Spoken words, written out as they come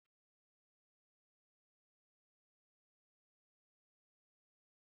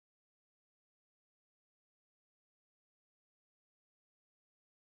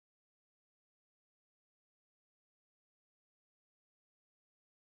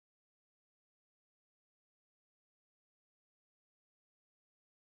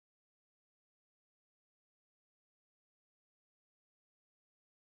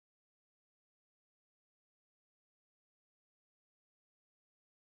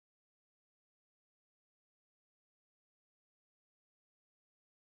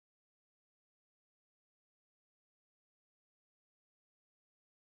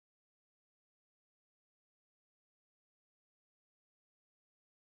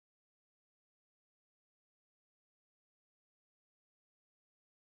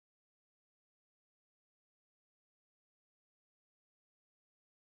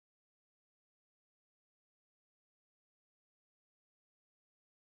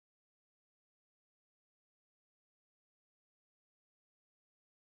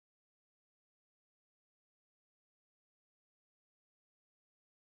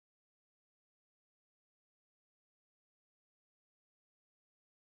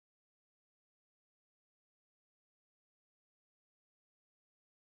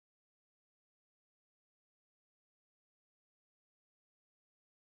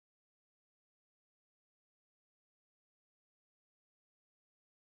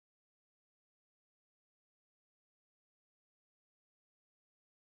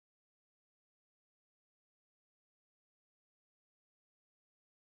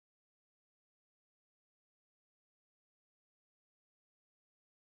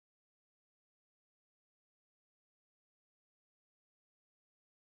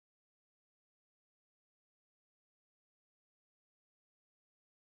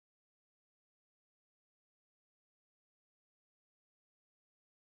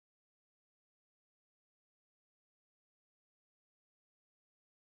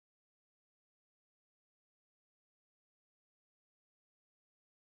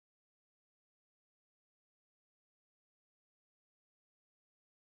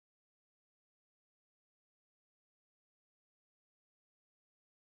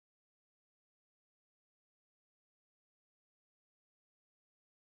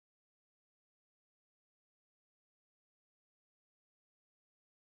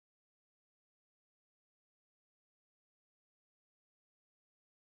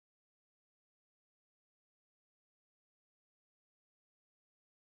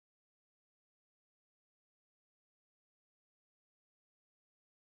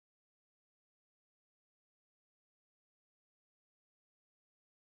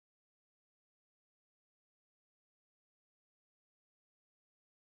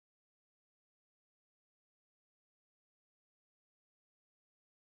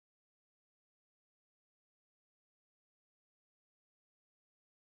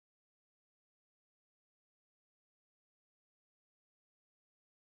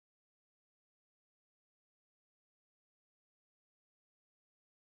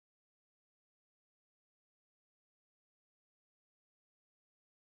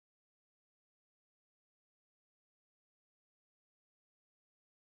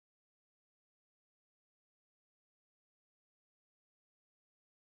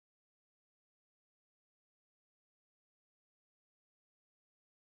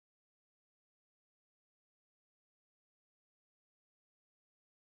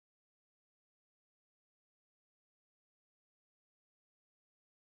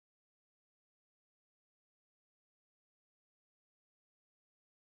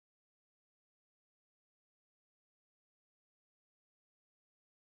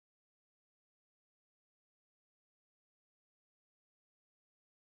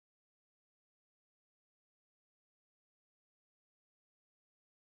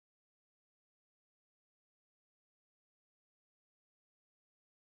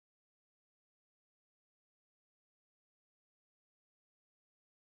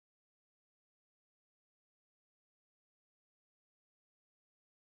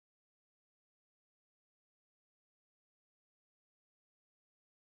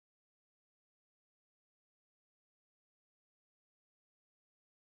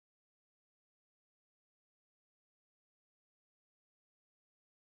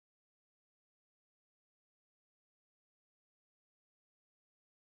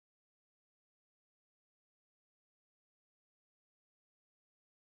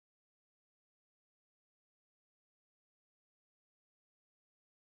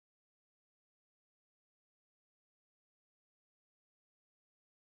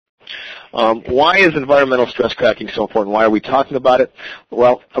Why is environmental stress cracking so important? Why are we talking about it?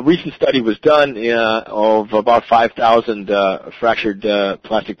 Well, a recent study was done of about 5,000 fractured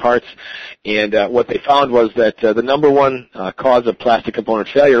plastic parts, and what they found was that the number one cause of plastic component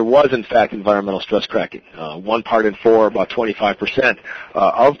failure was, in fact, environmental stress cracking. 1 part in 4, about 25%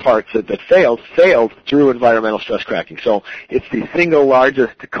 of parts that failed through environmental stress cracking. So it's the single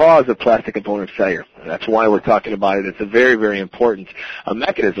largest cause of plastic component failure. That's why we're talking about it. It's a very, very important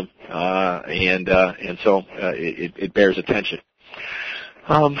mechanism, and so it bears attention.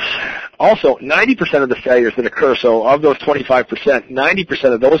 Also, 90% of the failures that occur, so of those 25%,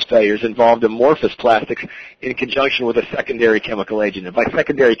 90% of those failures involved amorphous plastics in conjunction with a secondary chemical agent. And by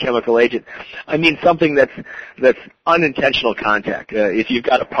secondary chemical agent, I mean something that's unintentional contact. If you've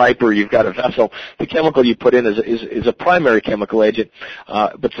got a pipe or you've got a vessel, the chemical you put in is a primary chemical agent,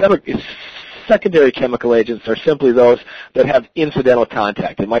 but secondary chemical agents are simply those that have incidental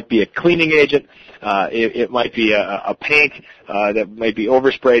contact. It might be a cleaning agent. It might be a paint that might be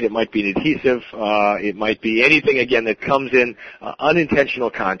oversprayed. It might be an adhesive. It might be anything, again, that comes in unintentional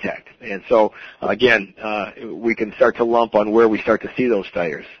contact. And so, again, we can start to lump on where we start to see those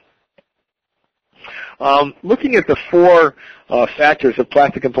failures. Looking at the 4 factors of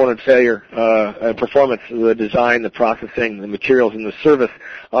plastic component failure and performance, the design, the processing, the materials, and the service,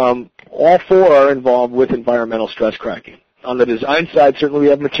 all 4 are involved with environmental stress cracking. On the design side, certainly we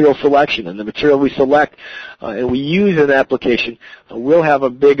have material selection, and the material we select and we use in an application will have a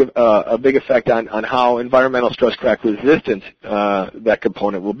big effect on how environmental stress crack resistant that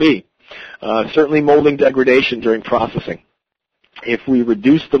component will be. Certainly molding degradation during processing. If we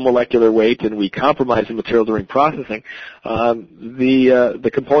reduce the molecular weight and we compromise the material during processing, the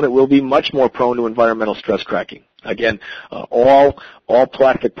component will be much more prone to environmental stress cracking. Again, all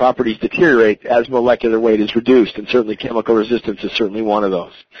plastic properties deteriorate as molecular weight is reduced, and certainly chemical resistance is certainly one of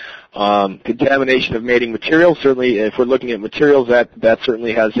those. Contamination of mating materials, certainly if we're looking at materials, that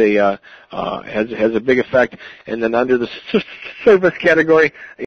certainly has a big effect. And then under the service category,